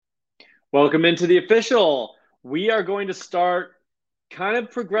Welcome into the official. We are going to start kind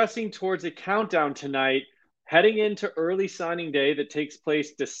of progressing towards a countdown tonight, heading into early signing day that takes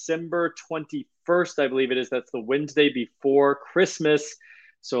place December 21st, I believe it is. That's the Wednesday before Christmas.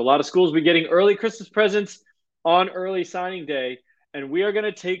 So a lot of schools will be getting early Christmas presents on early signing day. And we are going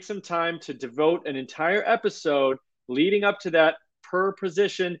to take some time to devote an entire episode leading up to that per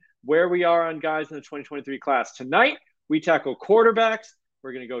position where we are on guys in the 2023 class. Tonight, we tackle quarterbacks.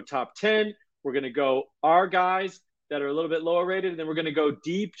 We're going to go top 10. We're going to go our guys that are a little bit lower rated. And then we're going to go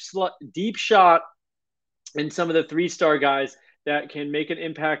deep shot in some of the three-star guys that can make an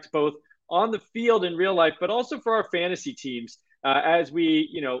impact both on the field in real life, but also for our fantasy teams as we,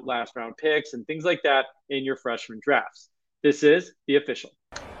 last round picks and things like that in your freshman drafts. This is the official.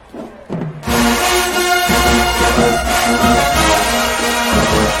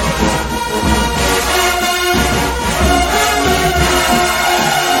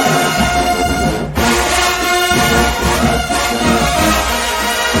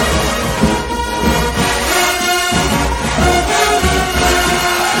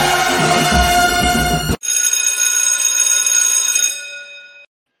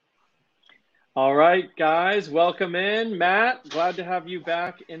 All right, guys, welcome in. Matt, glad to have you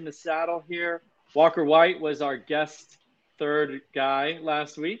back in the saddle here. Walker White was our guest third guy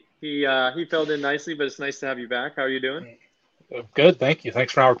last week. He filled in nicely, but it's nice to have you back. How are you doing? Good, thank you.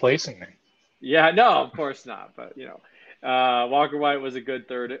 Thanks for not replacing me. Yeah, no, of course not. But Walker White was a good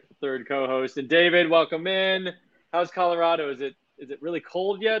third co-host. And David, welcome in. How's Colorado? Is it really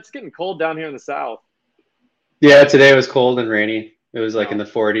cold yet? It's getting cold down here in the South. Yeah, today was cold and rainy. It was like in the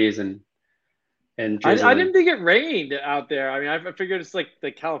 40s and I didn't think it rained out there. I mean, I figured it's like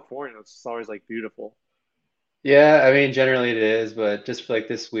California. It's just always like beautiful. Yeah, I mean, generally it is, but just for like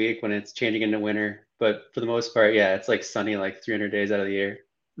this week when it's changing into winter. But for the most part, yeah, it's like sunny like 300 days out of the year.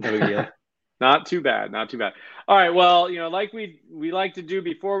 No big deal. Not too bad. Not too bad. All right. Well, like we like to do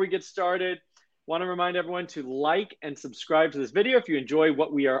before we get started, want to remind everyone to like and subscribe to this video if you enjoy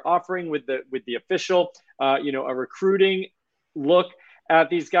what we are offering with the official, a recruiting look at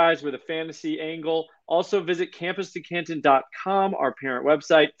these guys with a fantasy angle. Also visit campus2canton.com, our parent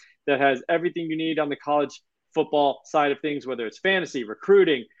website that has everything you need on the college football side of things, whether it's fantasy,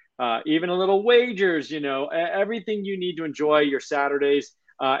 recruiting, even a little wagers, everything you need to enjoy your Saturdays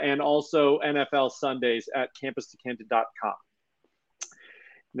and also NFL Sundays at campus2canton.com.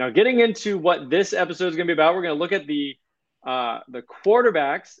 Now, getting into what this episode is going to be about, we're going to look at the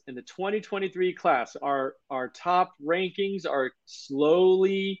quarterbacks in the 2023 class. Our top rankings are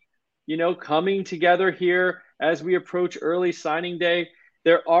slowly, coming together here as we approach early signing day.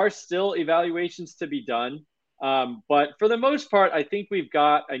 There are still evaluations to be done. But for the most part, I think we've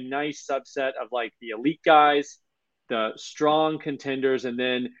got a nice subset of like the elite guys, the strong contenders, and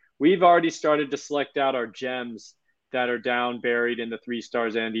then we've already started to select out our gems that are down buried in the 3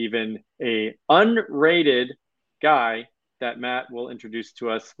 stars and even a unrated guy that Matt will introduce to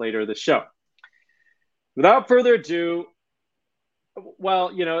us later this show. Without further ado,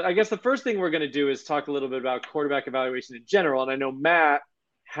 well, I guess the first thing we're going to do is talk a little bit about quarterback evaluation in general. And I know Matt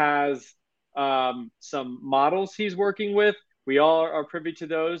has some models he's working with. We all are privy to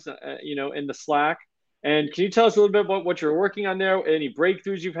those, in the Slack. And can you tell us a little bit about what you're working on there, any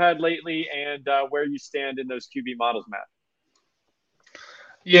breakthroughs you've had lately, and where you stand in those QB models, Matt?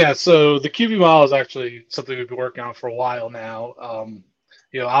 Yeah, so the QB model is actually something we've been working on for a while now.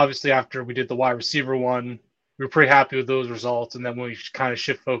 Obviously after we did the wide receiver one, we were pretty happy with those results. And then when we kind of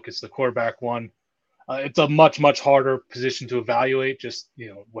shift focus to the quarterback one, it's a much, much harder position to evaluate, just,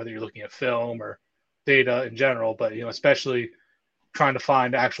 whether you're looking at film or data in general, but, especially trying to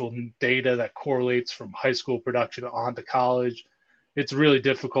find actual data that correlates from high school production on to college. It's really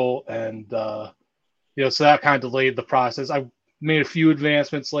difficult. And, so that kind of delayed the process. I made a few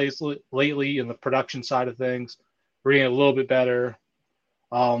advancements lately in the production side of things. We're getting a little bit better.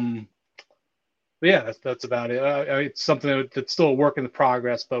 But yeah, that's about it. It's something that's still a work in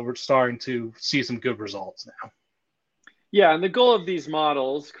progress, but we're starting to see some good results now. Yeah, and the goal of these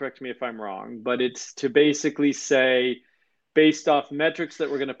models, correct me if I'm wrong, but it's to basically say, based off metrics that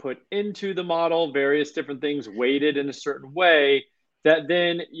we're going to put into the model, various different things weighted in a certain way, that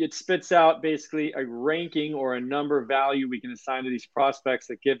then it spits out basically a ranking or a number value we can assign to these prospects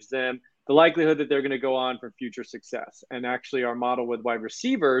that gives them the likelihood that they're going to go on for future success. And actually our model with wide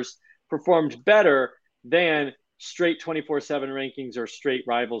receivers performed better than straight 24/7 rankings or straight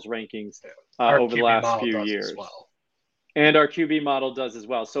rivals rankings over the last few years. Well. And our QB model does as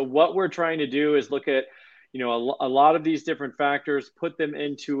well. So what we're trying to do is look at a lot of these different factors, put them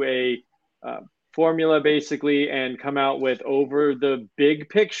into a formula basically, and come out with over the big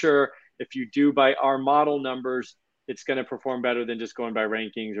picture if you do by our model numbers, it's going to perform better than just going by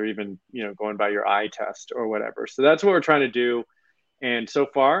rankings or even, going by your eye test or whatever. So that's what we're trying to do. And so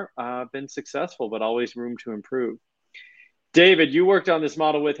far, been successful, but always room to improve. David, you worked on this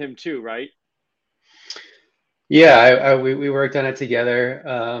model with him too, right? Yeah, we worked on it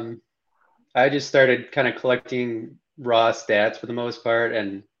together. I just started kind of collecting raw stats for the most part,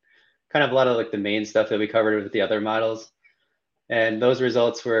 and kind of a lot of like the main stuff that we covered with the other models. And those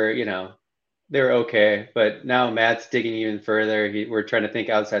results were, they were okay. But now Matt's digging even further. We're trying to think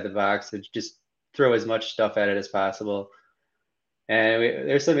outside the box and just throw as much stuff at it as possible. And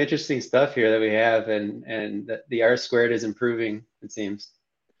there's some interesting stuff here that we have, and the R squared is improving, it seems.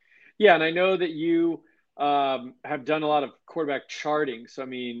 Yeah, and I know that you have done a lot of quarterback charting. So, I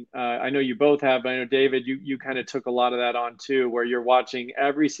mean, I know you both have, but I know, David, you kind of took a lot of that on too, where you're watching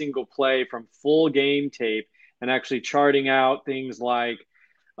every single play from full game tape and actually charting out things like,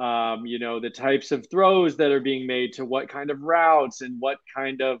 the types of throws that are being made to what kind of routes and what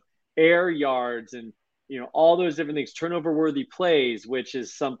kind of air yards and, all those different things, turnover worthy plays, which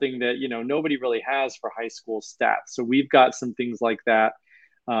is something that, nobody really has for high school stats. So we've got some things like that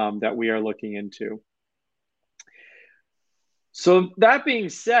that we are looking into. So that being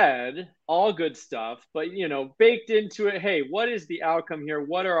said, all good stuff, but, baked into it, hey, what is the outcome here?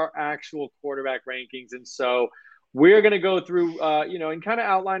 What are our actual quarterback rankings? And so we're going to go through, and kind of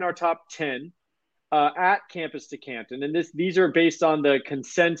outline our top 10 at Campus to Canton. And these are based on the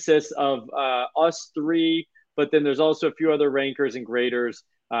consensus of us three, but then there's also a few other rankers and graders,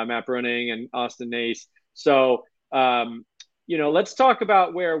 Matt Bruning and Austin Nace. So, let's talk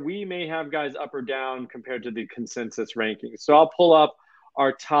about where we may have guys up or down compared to the consensus rankings. So I'll pull up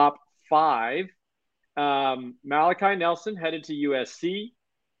our top 5. Malachi Nelson headed to USC.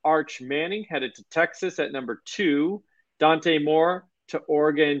 Arch Manning headed to Texas at number 2. Dante Moore to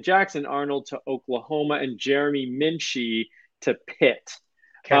Oregon. Jackson Arnold to Oklahoma. And Jeremy Minchie to Pitt.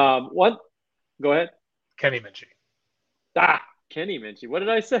 What? Go ahead. Kenny Minchie. Kenny Minchie. What did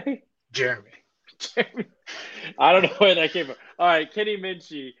I say? Jeremy. I don't know where that came from. All right, Kenny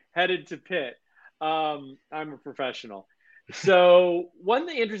Minchie headed to Pitt. I'm a professional. So one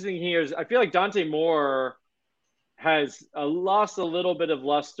thing interesting here is I feel like Dante Moore has lost a little bit of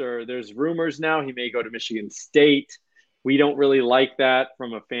luster. There's rumors now he may go to Michigan State. We don't really like that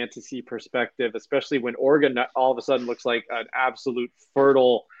from a fantasy perspective, especially when Oregon all of a sudden looks like an absolute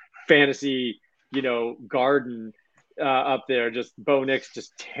fertile fantasy, garden up there. Just Bo Nix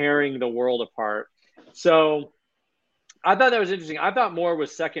just tearing the world apart. So I thought that was interesting. I thought Moore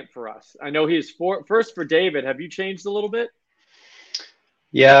was second for us. I know he's first for David. Have you changed a little bit?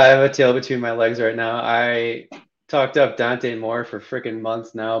 Yeah, I have a tail between my legs right now. I talked up Dante Moore for freaking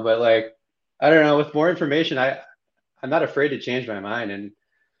months now, but like, I don't know, with more information, I'm not afraid to change my mind. And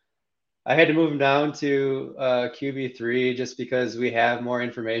I had to move him down to QB3 just because we have more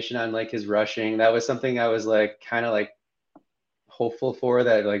information on like his rushing. That was something I was like kind of like hopeful for,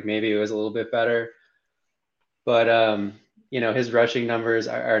 that like maybe it was a little bit better. But his rushing numbers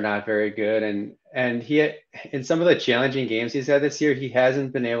are not very good, and he, in some of the challenging games he's had this year, he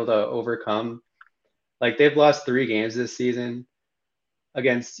hasn't been able to overcome. Like, they've lost 3 games this season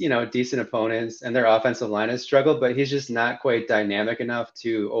against decent opponents, and their offensive line has struggled, but he's just not quite dynamic enough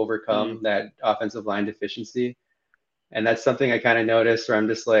to overcome that offensive line deficiency. And that's something I kind of noticed, where I'm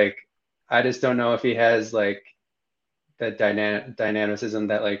just like, I just don't know if he has like that dynamicism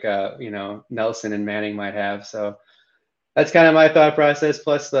that like Nelson and Manning might have. So that's kind of my thought process.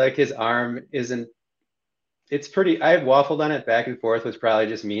 Plus, like, his arm isn't. It's pretty. I've waffled on it back and forth, which probably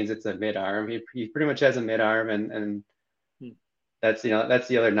just means it's a mid arm. He pretty much has a mid arm, and that's that's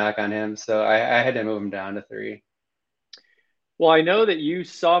the other knock on him. So I had to move him down to 3. Well, I know that you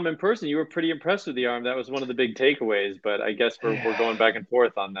saw him in person. You were pretty impressed with the arm. That was one of the big takeaways. But I guess we're going back and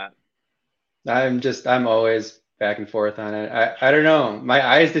forth on that. I'm always back and forth on it. I don't know. My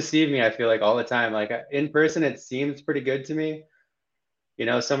eyes deceive me, I feel like, all the time. Like, in person, it seems pretty good to me.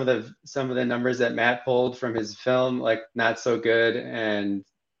 Some of the numbers that Matt pulled from his film, like, not so good. And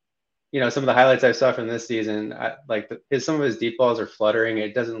some of the highlights I saw from this season, some of his deep balls are fluttering.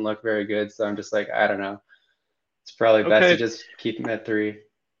 It doesn't look very good. So I'm just like, I don't know. It's probably best to just keep him at 3.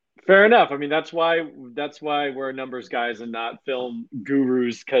 Fair enough. I mean, that's why we're numbers guys and not film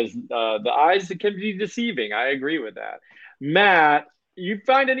gurus, because the eyes can be deceiving. I agree with that. Matt, you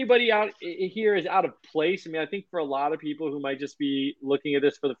find anybody out here is out of place? I mean, I think for a lot of people who might just be looking at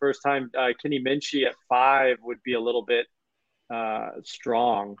this for the first time, Kenny Minchie at 5 would be a little bit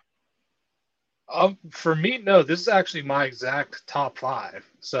strong. For me, no. This is actually my exact top 5,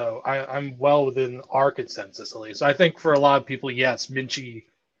 so I'm well within our consensus at least. I think for a lot of people, yes, Minchie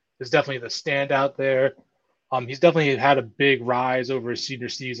is definitely the standout there. He's definitely had a big rise over his senior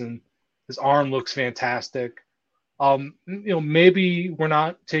season. His arm looks fantastic. Maybe we're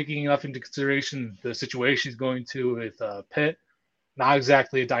not taking enough into consideration the situation he's going to with Pitt. Not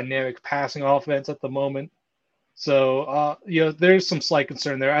exactly a dynamic passing offense at the moment. So, there's some slight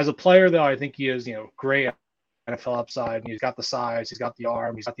concern there. As a player, though, I think he is, great NFL upside. He's got the size, he's got the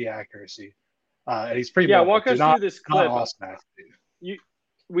arm, he's got the accuracy. And he's pretty mobile. Walk us through this clip. Awesome.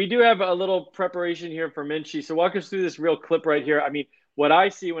 We do have a little preparation here for Minchie. So walk us through this real clip right here. I mean, what I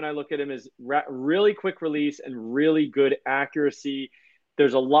see when I look at him is really quick release and really good accuracy.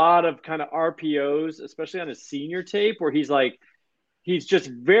 There's a lot of kind of RPOs, especially on his senior tape, where he's just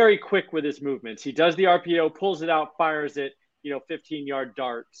very quick with his movements. He does the RPO, pulls it out, fires it, 15-yard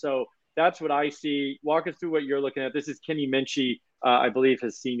dart. So that's what I see. Walk us through what you're looking at. This is Kenny Minchie, I believe,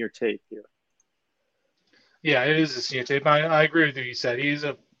 his senior tape here. Yeah, it is a senior tape. I agree with you. You said he's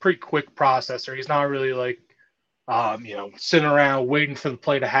a pretty quick processor. He's not really sitting around waiting for the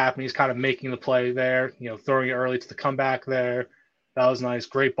play to happen. He's kind of making the play there, throwing it early to the comeback there. That was nice.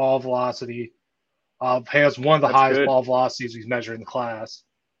 Great ball velocity. Has one of the highest ball velocities he's measured in the class.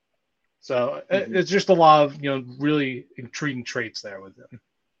 So it's just a lot of, really intriguing traits there with him.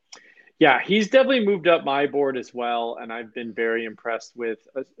 Yeah, he's definitely moved up my board as well, and I've been very impressed with,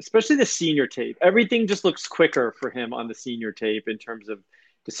 especially the senior tape. Everything just looks quicker for him on the senior tape in terms of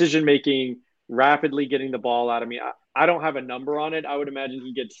decision-making, rapidly getting the ball out. I mean, I don't have a number on it. I would imagine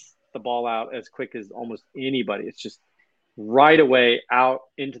he gets the ball out as quick as almost anybody. It's just right away out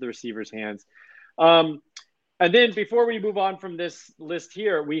into the receiver's hands. And then before we move on from this list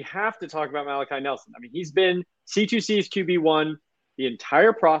here, we have to talk about Malachi Nelson. I mean, he's been C2C's QB1 the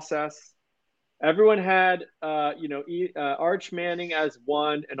entire process. Everyone had, Arch Manning as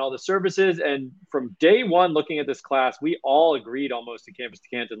one and all the services. And from day one, looking at this class, we all agreed almost to Campus to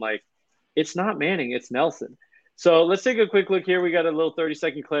Canton, it's not Manning, it's Nelson. So let's take a quick look here. We got a little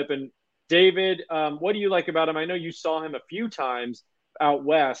 30-second clip. And David, what do you like about him? I know you saw him a few times out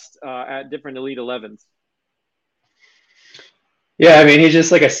west at different Elite 11s. Yeah, I mean, he's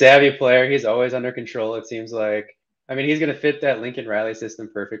just like a savvy player. He's always under control, it seems like. I mean, he's going to fit that Lincoln Riley system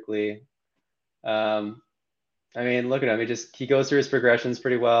perfectly. I mean, look at him. He goes through his progressions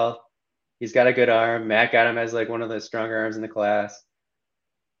pretty well. He's got a good arm. Matt got him as one of the stronger arms in the class.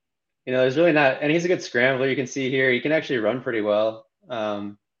 There's really not, and he's a good scrambler. You can see here, he can actually run pretty well.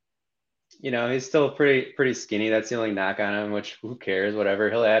 He's still pretty skinny. That's the only knock on him, which who cares, whatever.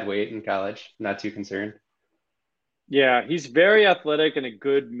 He'll add weight in college. Not too concerned. Yeah, he's very athletic and a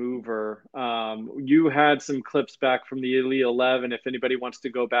good mover. You had some clips back from the Elite 11. If anybody wants to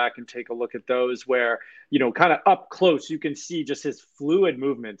go back and take a look at those where, kind of up close, you can see just his fluid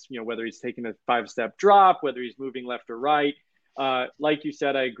movements, whether he's taking a 5-step drop, whether he's moving left or right. Like you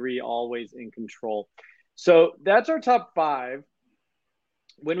said, I agree, always in control. So that's our top 5.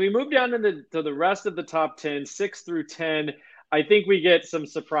 When we move down to the rest of the top 10, 6 through 10, I think we get some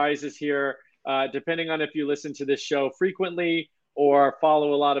surprises here. Depending on if you listen to this show frequently or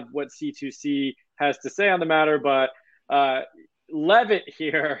follow a lot of what C2C has to say on the matter. But Leavitt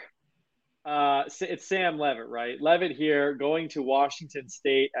here, it's Sam Leavitt, right? Leavitt here going to Washington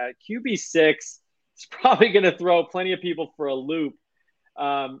State at QB6. It's probably going to throw plenty of people for a loop.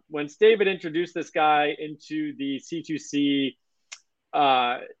 When David introduced this guy into the C2C,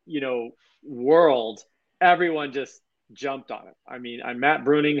 world, everyone just jumped on it. I mean, Matt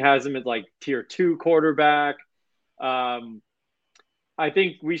Bruning has him as tier 2 quarterback. I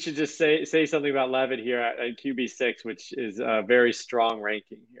think we should just say something about Leavitt here at QB6, which is a very strong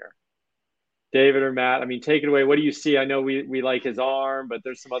ranking here. David or Matt, I mean, take it away. What do you see? I know we like his arm, but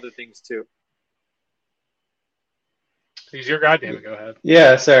there's some other things too. He's your guy, David. Go ahead.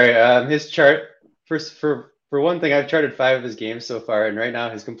 Yeah, sorry. His chart, for one thing, I've charted 5 of his games so far, and right now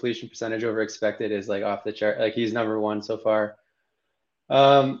his completion percentage over expected is off the chart. He's number 1 so far.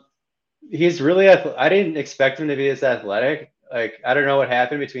 He's really I didn't expect him to be this athletic. I don't know what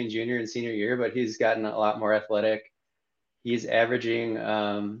happened between junior and senior year, but he's gotten a lot more athletic. He's averaging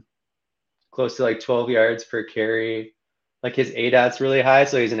close to 12 yards per carry. His ADOT's really high,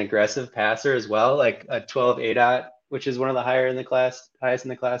 so he's an aggressive passer as well, a 12 ADOT, which is one of the highest in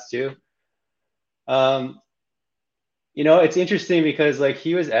the class too. It's interesting because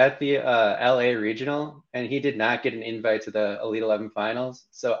he was at the LA regional and he did not get an invite to the Elite 11 finals.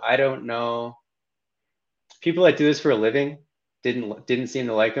 So I don't know. People that do this for a living didn't seem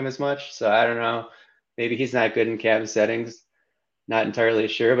to like him as much. So I don't know. Maybe he's not good in cabin settings. Not entirely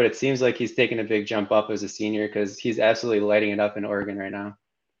sure, but it seems like he's taken a big jump up as a senior because he's absolutely lighting it up in Oregon right now.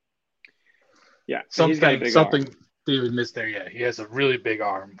 Yeah, something David missed there. Yeah, he has a really big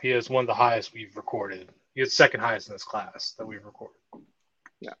arm. He has one of the highest we've recorded. He has second highest in this class that we've recorded.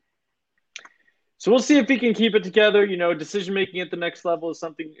 Yeah. So we'll see if he can keep it together. You know, decision making at the next level is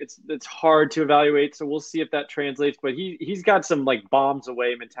something it's hard to evaluate. So we'll see if that translates. But he's got some like bombs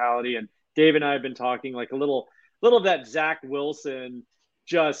away mentality. And Dave and I have been talking like a little of that Zach Wilson.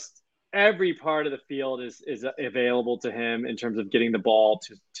 Just every part of the field is available to him in terms of getting the ball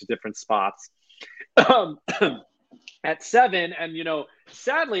to different spots. At 7, and you know,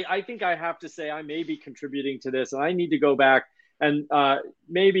 sadly, I think I have to say I may be contributing to this, and I need to go back and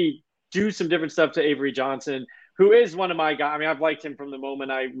maybe do some different stuff to Avery Johnson, who is one of my guys. I mean, I've liked him from the moment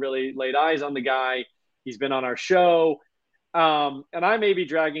I really laid eyes on the guy. He's been on our show, and I may be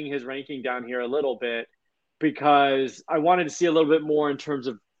dragging his ranking down here a little bit because I wanted to see a little bit more in terms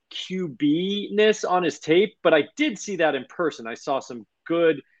of QB-ness on his tape, but I did see that in person. I saw some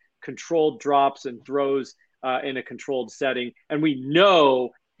good controlled drops and throws in a controlled setting. And we know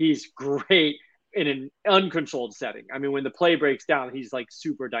he's great in an uncontrolled setting. I mean, when the play breaks down, he's like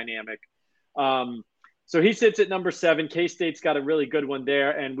super dynamic. So he sits at number 7. K-State's got a really good one there.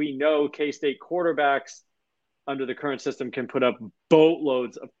 And we know K-State quarterbacks under the current system can put up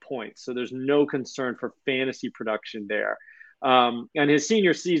boatloads of points. So there's no concern for fantasy production there. And his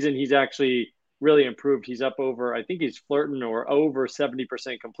senior season, he's actually really improved. He's up over, I think he's flirting or over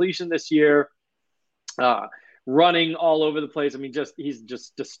 70% completion this year. Running all over the place. I mean, he's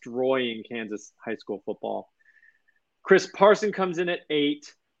just destroying Kansas high school football. Chris Parson comes in at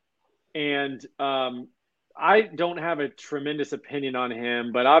 8, and I don't have a tremendous opinion on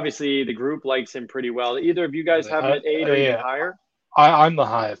him, but obviously the group likes him pretty well. Either of you guys have him at 8 or even higher? I'm the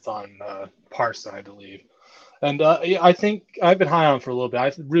highest on Parson, I believe. And I think I've been high on him for a little bit.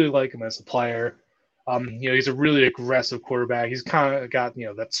 I really like him as a player. You know, he's a really aggressive quarterback. He's kind of got, you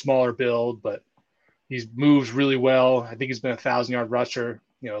know, that smaller build, but he moves really well. I think he's been a 1,000-yard rusher,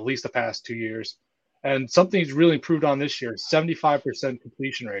 you know, at least the past 2 years. And something he's really improved on this year, 75%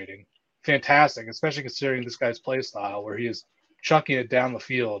 completion rating. Fantastic, especially considering this guy's play style where he is chucking it down the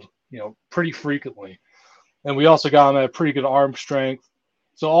field, you know, pretty frequently. And we also got him at pretty good arm strength.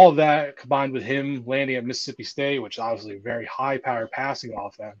 So all of that combined with him landing at Mississippi State, which is obviously a very high-powered passing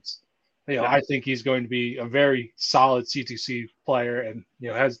offense, you know, I think he's going to be a very solid C2C player and, you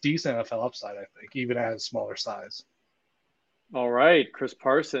know, has decent NFL upside, I think, even at a smaller size. All right, Chris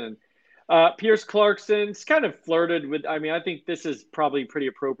Parson. Pierce Clarkson's kind of flirted with, I mean, I think this is probably pretty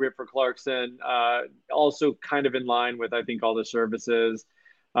appropriate for Clarkson. Also kind of in line with, I think, all the services.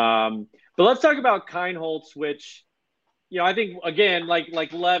 But let's talk about Kienholz, which, you know, I think, again, like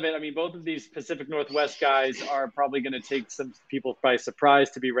Levitt, I mean, both of these Pacific Northwest guys are probably going to take some people by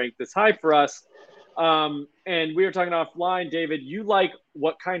surprise to be ranked this high for us. And we were talking offline, David, you like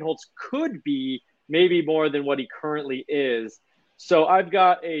what Kienholz could be, maybe more than what he currently is. So I've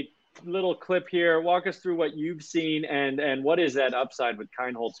got a little clip here. Walk us through what you've seen and what is that upside with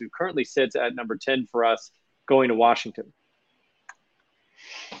Kienholz, who currently sits at number 10 for us going to Washington.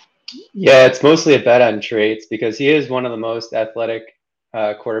 Yeah, it's mostly a bet on traits because he is one of the most athletic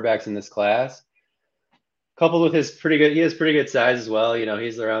quarterbacks in this class. Coupled with his he has pretty good size as well. You know,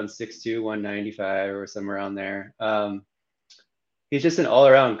 he's around 6'2", 195 or somewhere around there. He's just an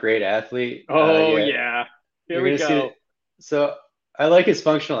all-around great athlete. Yeah. Here we go. So I like his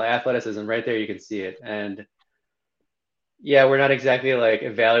functional athleticism. Right there, you can see it. And yeah, we're not exactly like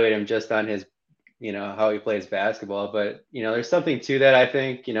evaluating him just on his, you know, how he plays basketball, but, you know, there's something to that, I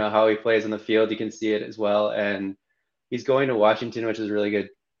think, you know, how he plays on the field, you can see it as well. And he's going to Washington, which is a really good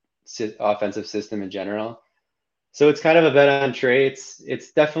offensive system in general. So it's kind of a bet on traits.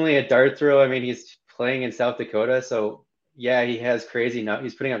 It's definitely a dart throw. I mean, he's playing in South Dakota. So yeah, he's putting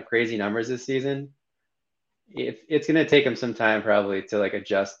up crazy numbers this season. It's going to take him some time probably to like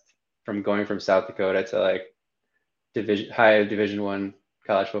adjust from going from South Dakota to like high Division I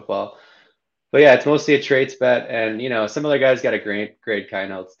college football. But yeah, it's mostly a traits bet, and you know, some other guys got a grade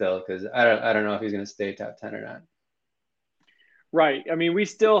Kienholz still because I don't know if he's going to stay top 10 or not. Right. I mean, we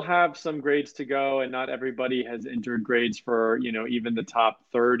still have some grades to go, and not everybody has entered grades for, you know, even the top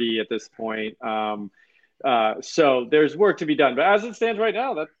 30 at this point. So there's work to be done. But as it stands right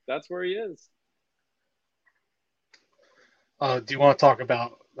now, that's where he is. Do you want to talk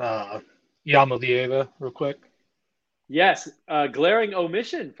about Yamalieva real quick? Yes, glaring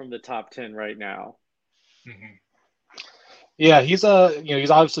omission from the top 10 right now. Mm-hmm. Yeah, he's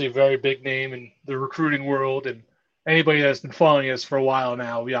obviously a very big name in the recruiting world, and anybody that's been following us for a while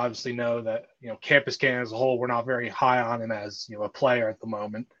now, we obviously know that, you know, Campus Can as a whole, we're not very high on him as, you know, a player at the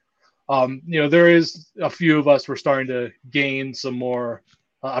moment. You know, there is a few of us were starting to gain some more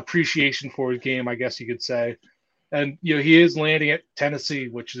appreciation for his game, I guess you could say. And he is landing at Tennessee,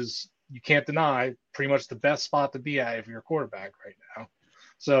 which is, you can't deny, pretty much the best spot to be at if you're a quarterback right now.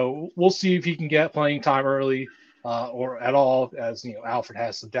 So we'll see if he can get playing time early or at all, as Alfred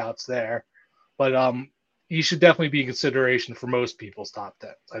has some doubts there. But he should definitely be in consideration for most people's top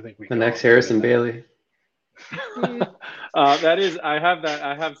 10. I think the next Harrison Bailey. I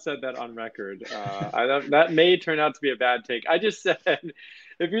have said that on record. That may turn out to be a bad take. I just said,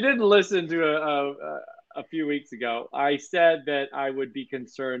 if you didn't listen to a few weeks ago, I said that I would be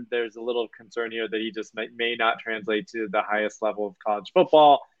concerned. There's a little concern here that he just may not translate to the highest level of college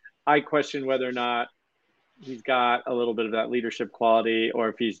football. I question whether or not he's got a little bit of that leadership quality, or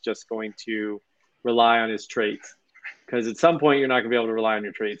if he's just going to rely on his traits. Because at some point, you're not going to be able to rely on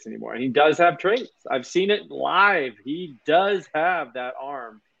your traits anymore. And he does have traits. I've seen it live. He does have that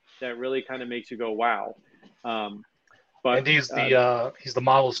arm that really kind of makes you go, wow. And he's the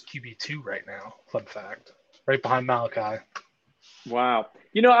Models QB2 right now. Fun fact, right behind Malachi. Wow.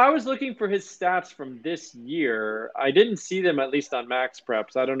 I was looking for his stats from this year. I didn't see them, at least on Max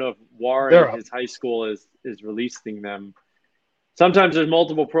Preps. I don't know if Warren, his high school, is releasing them. Sometimes there's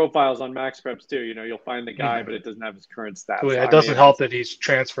multiple profiles on Max Preps too. You'll find the guy, but it doesn't have his current stats. It doesn't help that he's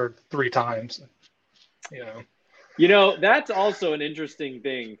transferred 3 times. That's also an interesting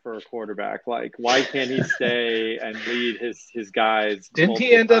thing for a quarterback. Like, why can't he stay and lead his guys? Didn't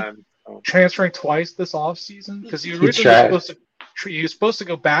he end up transferring twice this offseason? Because he originally was supposed to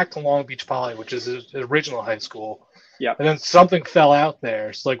go back to Long Beach Poly, which is his original high school. Yeah. And then something fell out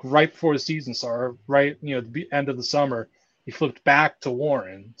there. So right before the season started, the end of the summer, he flipped back to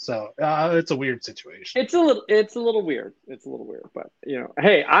Warren. So it's a weird situation. It's a little weird. But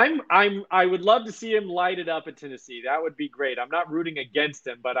hey, I would love to see him light it up at Tennessee. That would be great. I'm not rooting against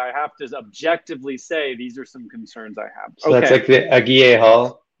him, but I have to objectively say these are some concerns I have. So that's like the Aguiye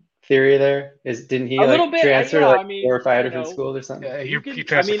Hall theory. Didn't he transfer 4 or 5 different schools or something? Yeah, he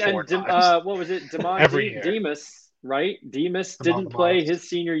transferred 4 times. What was it? Every year. Demas. Right? Demas didn't play his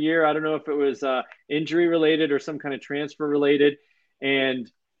senior year. I don't know if it was injury related or some kind of transfer related.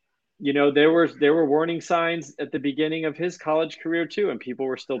 And, there were warning signs at the beginning of his college career too. And people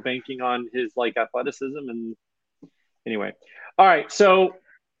were still banking on his athleticism. And anyway, all right. So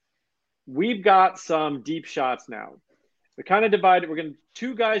we've got some deep shots now. We kind of divided. We're going to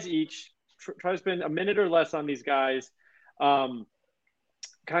 2 guys each, try to spend a minute or less on these guys. A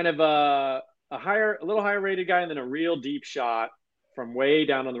little higher rated guy, and then a real deep shot from way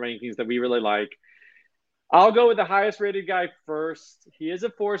down on the rankings that we really like. I'll go with the highest rated guy first. He is a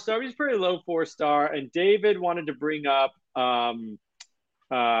 4-star. He's pretty low 4-star. And David wanted to bring up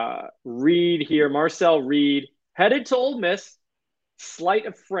Reed here, Marcel Reed, headed to Ole Miss, slight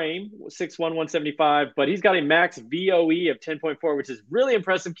of frame, 6'1", 175, but he's got a max VOE of 10.4, which is really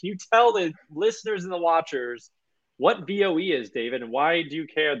impressive. Can you tell the listeners and the watchers what VOE is, David, and why do you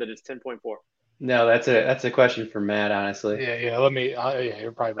care that it's 10.4? No, that's a question for Matt, honestly. Yeah. Let me.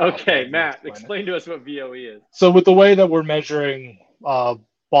 You're probably okay. Matt, explain to us what VOE is. So with the way that we're measuring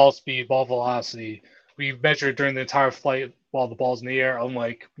ball speed, ball velocity, we measure it during the entire flight while the ball's in the air.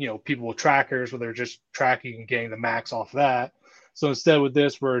 Unlike people with trackers where they're just tracking and getting the max off of that. So instead, with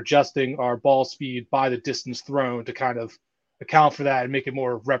this, we're adjusting our ball speed by the distance thrown to kind of account for that and make it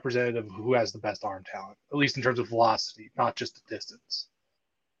more representative of who has the best arm talent, at least in terms of velocity, not just the distance.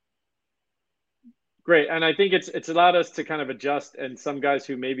 Great. And I think it's allowed us to kind of adjust, and some guys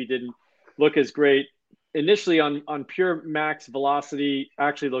who maybe didn't look as great initially on pure max velocity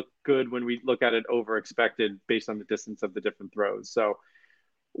actually look good when we look at it over expected based on the distance of the different throws. So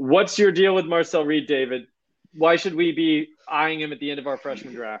what's your deal with Marcel Reed, David? Why should we be eyeing him at the end of our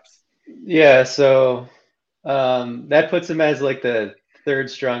freshman drafts? Yeah, so that puts him as the 3rd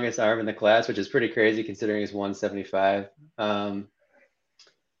strongest arm in the class, which is pretty crazy considering he's 175.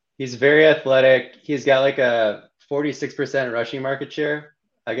 He's very athletic. He's got a 46% rushing market share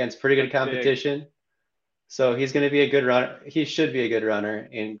against pretty good competition. So he's going to be a good runner. He should be a good runner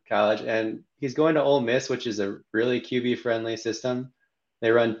in college. And he's going to Ole Miss, which is a really QB-friendly system. They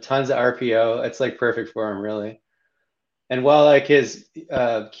run tons of RPO. It's perfect for him, really. And while his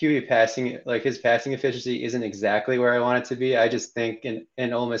QB passing, his passing efficiency isn't exactly where I want it to be, I just think in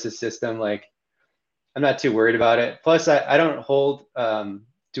Ole Miss's system, I'm not too worried about it. Plus, I don't hold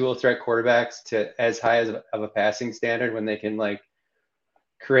dual threat quarterbacks to as high of a passing standard when they can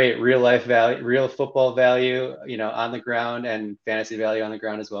create real life value, real football value, on the ground, and fantasy value on the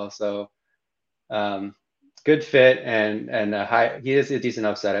ground as well. So good fit and he is a decent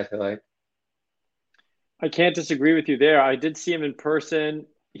upside, I feel like. I can't disagree with you there. I did see him in person.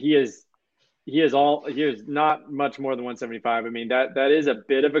 He is not much more than 175. I mean, that is a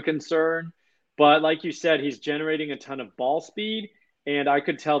bit of a concern, But like you said, he's generating a ton of ball speed, and I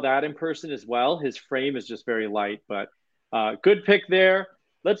could tell that in person as well. His frame is just very light, but good pick there.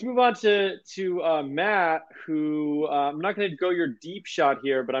 Let's move on to Matt, who I'm not going to go your deep shot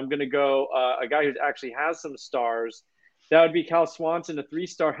here, but I'm going to go a guy who actually has some stars. That would be Cal Swanson, a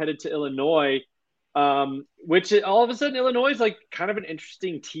 3-star headed to Illinois, which all of a sudden Illinois is like kind of an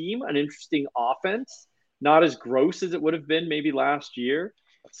interesting team, an interesting offense, not as gross as it would have been maybe last year.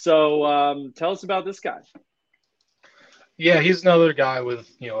 So tell us about this guy. Yeah, he's another guy with,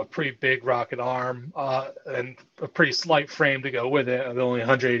 a pretty big rocket arm and a pretty slight frame to go with it, of only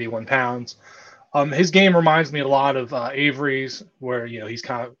 181 pounds. His game reminds me a lot of Avery's, where, he's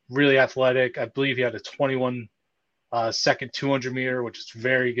kind of really athletic. I believe he had a 21 second 200 meter, which is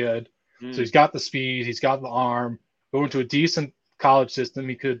very good. So he's got the speed, he's got the arm. Going to a decent college system,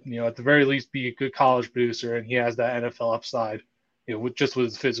 he could, at the very least be a good college producer, and he has that NFL upside, with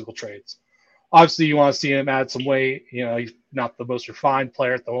his physical traits. Obviously, you want to see him add some weight. He's not the most refined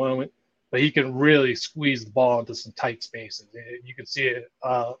player at the moment, but he can really squeeze the ball into some tight spaces. You can see it.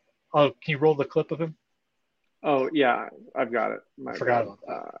 Can you roll the clip of him? Oh, yeah, I've got it. I forgot about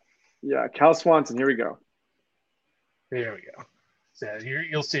that. Yeah, Cal Swanson. Here we go. There we go. So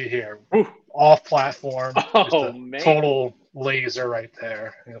you'll see it here. Off platform. Oh, man. Total laser right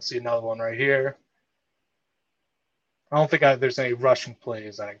there. You'll see another one right here. I don't think there's any rushing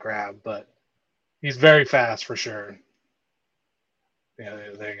plays that I grabbed, but he's very fast for sure. There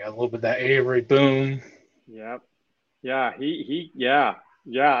you go. A little bit of that Avery boom. Yep. Yeah.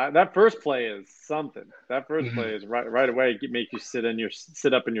 Yeah. That first play is something. That first play is right away. Make you sit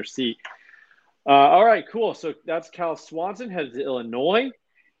up in your seat. All right, cool. So that's Cal Swanson headed to Illinois.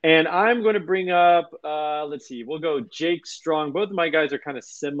 And I'm going to bring up, let's see, we'll go Jake Strong. Both of my guys are kind of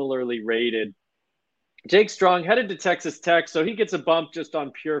similarly rated. Jake Strong headed to Texas Tech, so he gets a bump just on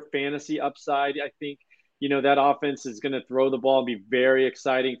pure fantasy upside. I think, that offense is going to throw the ball and be very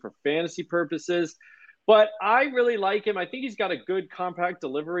exciting for fantasy purposes. But I really like him. I think he's got a good compact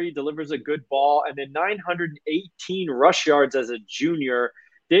delivery, delivers a good ball, and then 918 rush yards as a junior.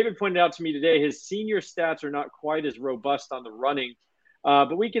 David pointed out to me today his senior stats are not quite as robust on the running.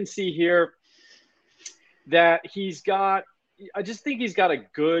 But we can see here that I just think he's got a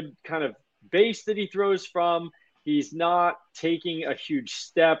good kind of base that he throws from. He's not taking a huge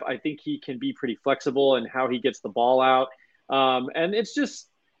step. I think he can be pretty flexible in how he gets the ball out. And it's just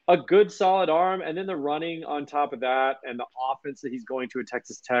a good solid arm. And then the running on top of that and the offense that he's going to at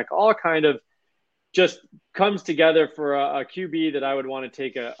Texas Tech all kind of just comes together for a QB that I would want to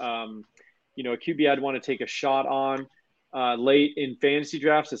take a QB I'd want to take a shot on late in fantasy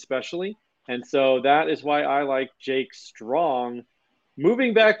drafts, especially. And so that is why I like Jake Strong.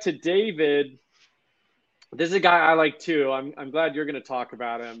 Moving back to David, this is a guy I like too. I'm glad you're going to talk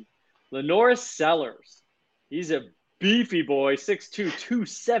about him. LaNorris Sellers. He's a beefy boy, 6'2",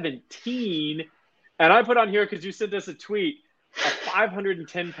 217. And I put on here because you sent us a tweet, a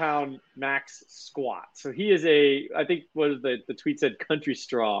 510-pound max squat. So he is I think what the tweet said, country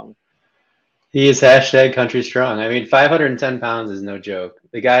strong. He is hashtag country strong. I mean, 510 pounds is no joke.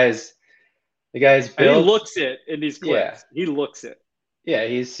 The guy's built. And he looks it in these clips. Yeah. He looks it. Yeah,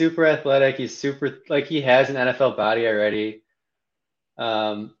 he's super athletic. He's super, he has an NFL body already.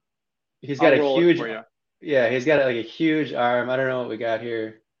 He's got a huge, he's got a huge arm. I don't know what we got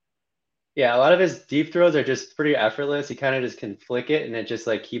here. Yeah, a lot of his deep throws are just pretty effortless. He kind of just can flick it and it just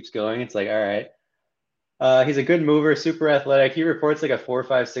keeps going. It's all right. He's a good mover, super athletic. He reports a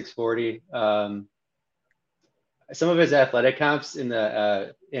 4.5, 640. Some of his athletic comps in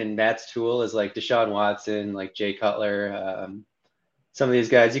Matt's tool is Deshaun Watson, Jay Cutler, some of these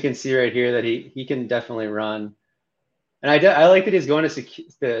guys. You can see right here that he can definitely run. And I like that he's going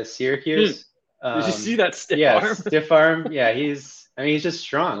to Syracuse. Did you see that stiff arm? Yeah, stiff arm. Yeah, he's just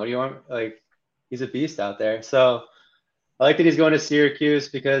strong. What do you want? He's a beast out there. So I like that he's going to Syracuse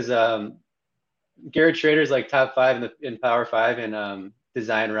because Garrett Schrader's top 5 in Power 5 in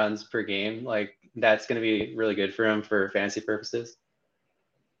design runs per game. That's going to be really good for him for fantasy purposes.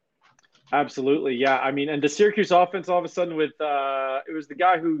 Absolutely. Yeah. I mean, and the Syracuse offense all of a sudden with it was the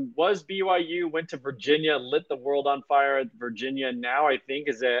guy who was BYU, went to Virginia, lit the world on fire at Virginia. And now I think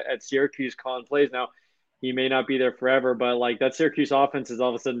is at Syracuse calling plays. Now he may not be there forever, but that Syracuse offense is all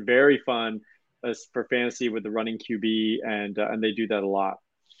of a sudden very fun for fantasy with the running QB. And they do that a lot.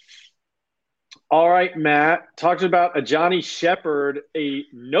 All right, Matt, talked about a Johnny Shepard, a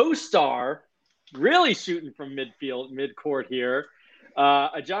no-star, really shooting from midcourt here.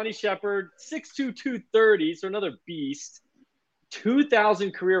 A Johnny Shepard, 6'2", 230, so another beast.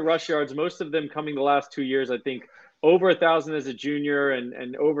 2,000 career rush yards, most of them coming the last 2 years. I think over 1,000 as a junior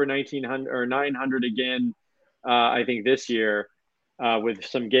and over 1,900 or 900 again, I think this year with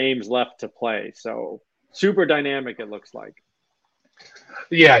some games left to play. So super dynamic, it looks like.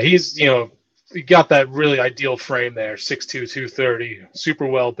 Yeah, he's, he got that really ideal frame there, 6'2", 230, super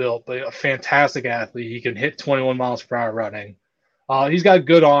well built, but a fantastic athlete. He can hit 21 miles per hour running. He's got a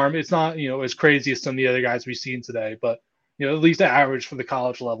good arm. It's not, as crazy as some of the other guys we've seen today, but, at least average for the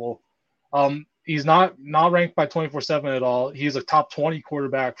college level. He's not ranked by 24/7 at all. He's a top 20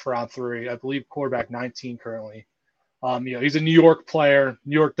 quarterback for On3, I believe quarterback 19 currently. He's a New York player.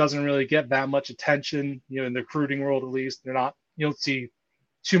 New York doesn't really get that much attention, in the recruiting world at least. You don't see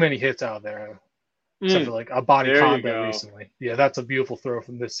too many hits out there, except for like a body combat recently. Yeah, that's a beautiful throw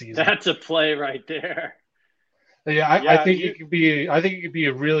from this season. That's a play right there. Yeah, I think he could be. I think he could be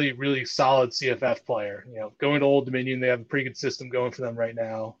a really, really solid CFF player. Going to Old Dominion, they have a pretty good system going for them right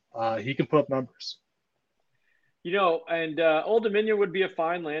now. He can put up numbers. And Old Dominion would be a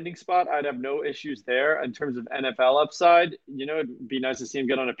fine landing spot. I'd have no issues there in terms of NFL upside. It'd be nice to see him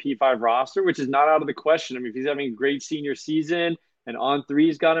get on a P5 roster, which is not out of the question. I mean, if he's having a great senior season and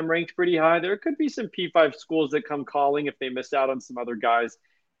On3's got him ranked pretty high, there could be some P5 schools that come calling if they missed out on some other guys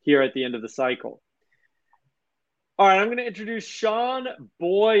here at the end of the cycle. All right, I'm going to introduce Sean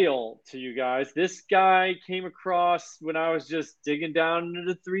Boyle to you guys. This guy came across when I was just digging down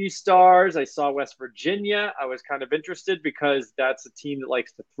into the 3 stars. I saw West Virginia. I was kind of interested because that's a team that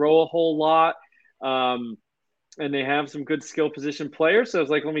likes to throw a whole lot, and they have some good skill position players. So I was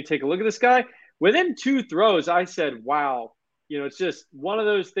like, let me take a look at this guy. Within 2 throws, I said, wow. It's just one of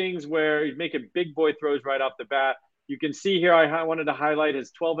those things where he's making big boy throws right off the bat. You can see here I wanted to highlight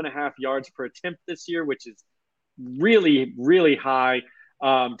his 12.5 yards per attempt this year, which is really, really high.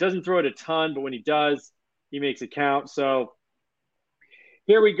 Doesn't throw it a ton, but when he does, he makes it count. So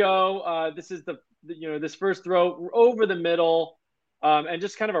here we go. This is this first throw over the middle, and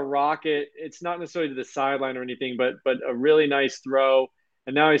just kind of a rocket. It's not necessarily to the sideline or anything, but a really nice throw.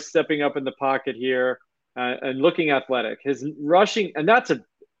 And now he's stepping up in the pocket here and looking athletic. His rushing, and that's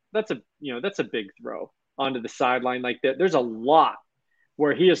a big throw onto the sideline like that. There's a lot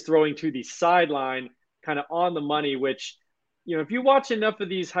where he is throwing to the sideline, kind of on the money, which, if you watch enough of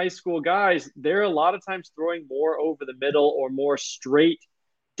these high school guys, they're a lot of times throwing more over the middle or more straight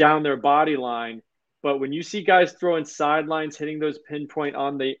down their body line. But when you see guys throwing sidelines, hitting those pinpoint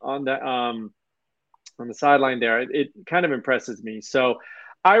on the sideline there, it kind of impresses me. So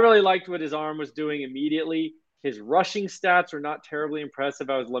I really liked what his arm was doing immediately. His rushing stats are not terribly impressive.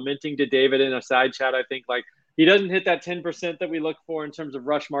 I was lamenting to David in a side chat. I think he doesn't hit that 10% that we look for in terms of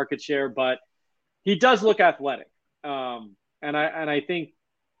rush market share, but he does look athletic. And I think,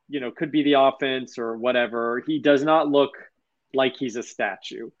 could be the offense or whatever. He does not look like he's a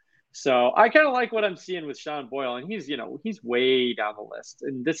statue. So I kind of like what I'm seeing with Sean Boyle, and he's way down the list.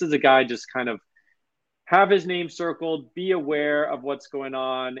 And this is a guy just kind of have his name circled, be aware of what's going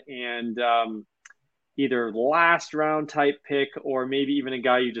on, and either last round type pick or maybe even a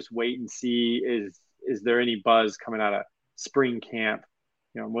guy you just wait and see is there any buzz coming out of spring camp.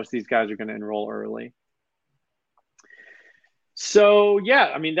 Most of these guys are going to enroll early. So, yeah,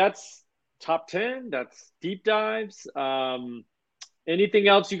 I mean, that's top 10. That's deep dives. Anything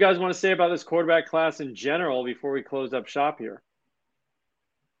else you guys want to say about this quarterback class in general before we close up shop here?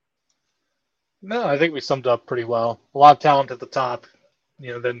 No, I think we summed up pretty well. A lot of talent at the top.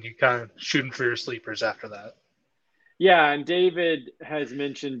 Then you kind of shooting for your sleepers after that. Yeah, and David has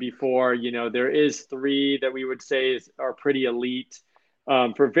mentioned before, there is 3 that we would say are pretty elite.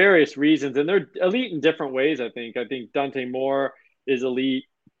 For various reasons, and they're elite in different ways. I think Dante Moore is elite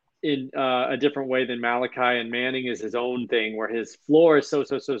in a different way than Malachi, and Manning is his own thing, where his floor is so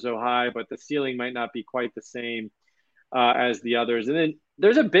high, but the ceiling might not be quite the same as the others. And then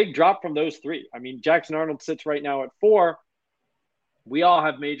there's a big drop from those 3. I mean, Jackson Arnold sits right now at 4. We all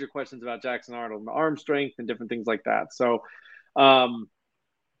have major questions about Jackson Arnold and arm strength and different things like that. So,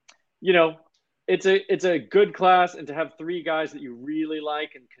 it's a good class, and to have 3 guys that you really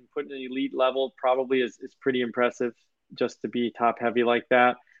like and can put in an elite level probably is pretty impressive, just to be top heavy like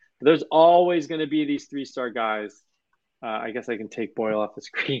that. But there's always going to be these 3-star guys. I guess I can take Boyle off the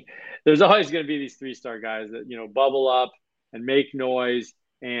screen. There's always going to be these 3-star guys that, bubble up and make noise.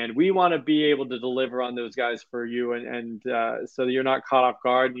 And we want to be able to deliver on those guys for you. And so that you're not caught off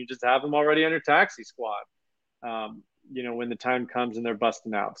guard and you just have them already on your taxi squad, when the time comes and they're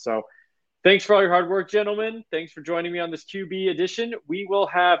busting out. So thanks for all your hard work, gentlemen. Thanks for joining me on this QB edition. We will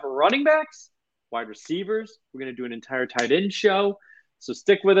have running backs, wide receivers. We're going to do an entire tight end show. So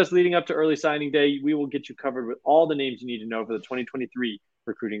stick with us leading up to early signing day. We will get you covered with all the names you need to know for the 2023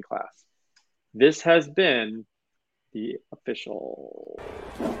 recruiting class. This has been the official.